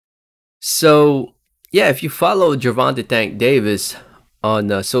So, yeah, if you follow Gervonta Tank Davis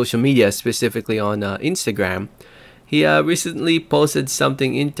on social media, specifically on Instagram, he recently posted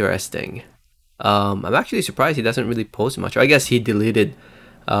something interesting. I'm actually surprised he doesn't really post much. I guess he deleted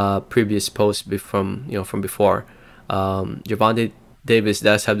previous posts from before. Gervonta Davis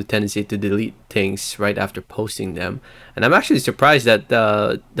does have the tendency to delete things right after posting them, and I'm actually surprised that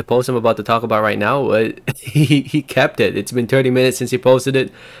the post I'm about to talk about right now, he kept it. It's been 30 minutes since he posted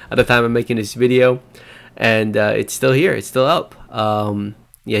it at the time I'm making this video, and it's still here. It's still up.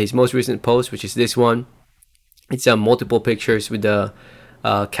 Yeah, his most recent post, which is this one, it's multiple pictures with the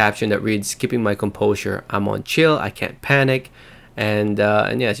caption that reads "Keeping my composure. I'm on chill. I can't panic," and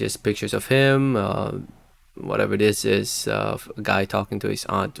yeah, it's just pictures of him. Whatever this is, a guy talking to his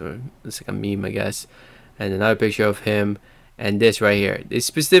aunt, or it's like a meme, I guess. And another picture of him, and this right here. It's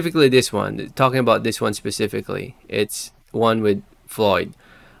specifically this one. Talking about this one specifically, it's one with Floyd.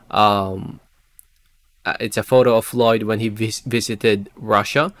 Um, it's a photo of Floyd when he visited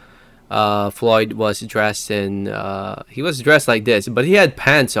Russia. Floyd was dressed in he was dressed like this, but he had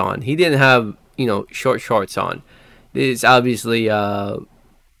pants on. He didn't have short shorts on. This is obviously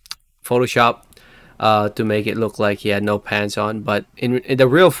Photoshop to make it look like he had no pants on. But in the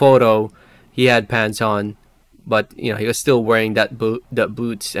real photo, he had pants on, but he was still wearing that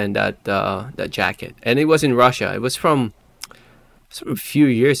boots and that jacket. And it was in Russia. It was from a few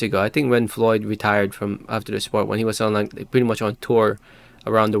years ago, I think, when Floyd retired from after the sport, when he was on like pretty much on tour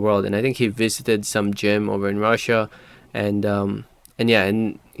around the world, and I think he visited some gym over in Russia, and yeah,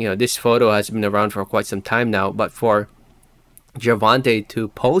 and this photo has been around for quite some time now. But for Gervonta to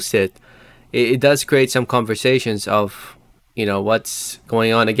post it does create some conversations of what's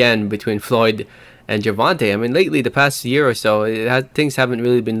going on again between Floyd and Gervonta. I mean, lately, the past year or so, things haven't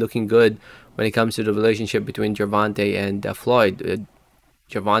really been looking good when it comes to the relationship between Gervonta and Floyd.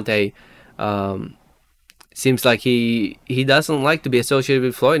 Gervonta seems like he doesn't like to be associated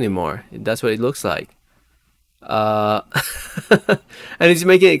with Floyd anymore. That's what it looks like. Uh, and he's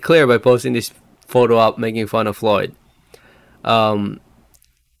making it clear by posting this photo up, making fun of Floyd. Um,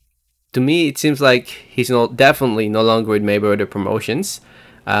 to me, it seems like he's definitely no longer with Mayweather Promotions.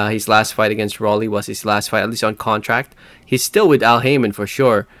 His last fight against Rolly was his last fight, at least on contract. He's still with Al Heyman for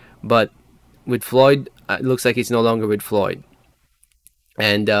sure, but with Floyd, it looks like he's no longer with Floyd.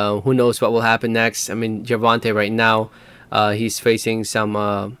 And who knows what will happen next? I mean, Gervonta right now, he's facing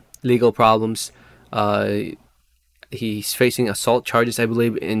some legal problems. Uh, he's facing assault charges, I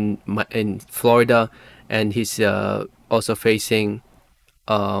believe, in Florida, and he's also facing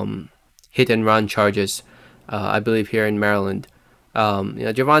hit and run charges, I believe, here in Maryland.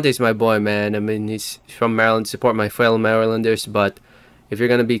 Gervonta is my boy, man. I mean, he's from Maryland. Support my fellow Marylanders, but if you're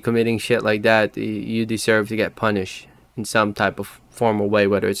gonna be committing shit like that, you deserve to get punished in some type of formal way,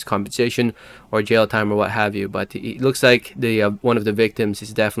 whether it's compensation or jail time or what have you. But it looks like the one of the victims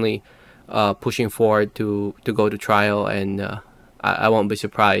is definitely pushing forward to go to trial, and I won't be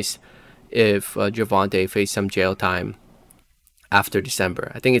surprised if Gervonta face some jail time after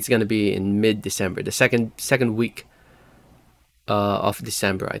December. I think it's gonna be in mid-December, the second week of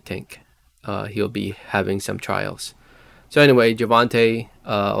December. I think he'll be having some trials. So anyway, Gervonta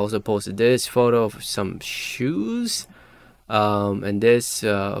also posted this photo of some shoes, and this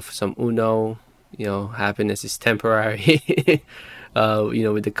of some Uno. Happiness is temporary.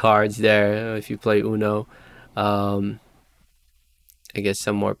 With the cards there. If you play Uno, I guess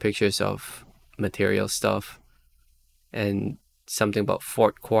some more pictures of material stuff, and something about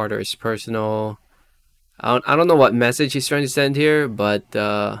fourth quarter is personal. I don't know what message he's trying to send here, but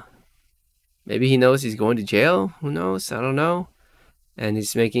maybe he knows he's going to jail. Who knows? I don't know. And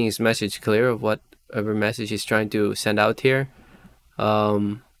he's making his message clear of whatever message he's trying to send out here.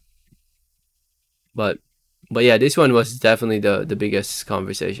 Um, but but yeah, this one was definitely the biggest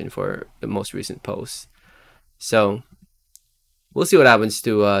conversation for the most recent post. So we'll see what happens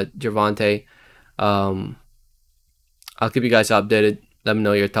to Gervonta. Um, I'll keep you guys updated. Let me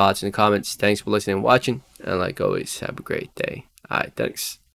know your thoughts in the comments. Thanks for listening and watching. And like always, have a great day. Alright, thanks.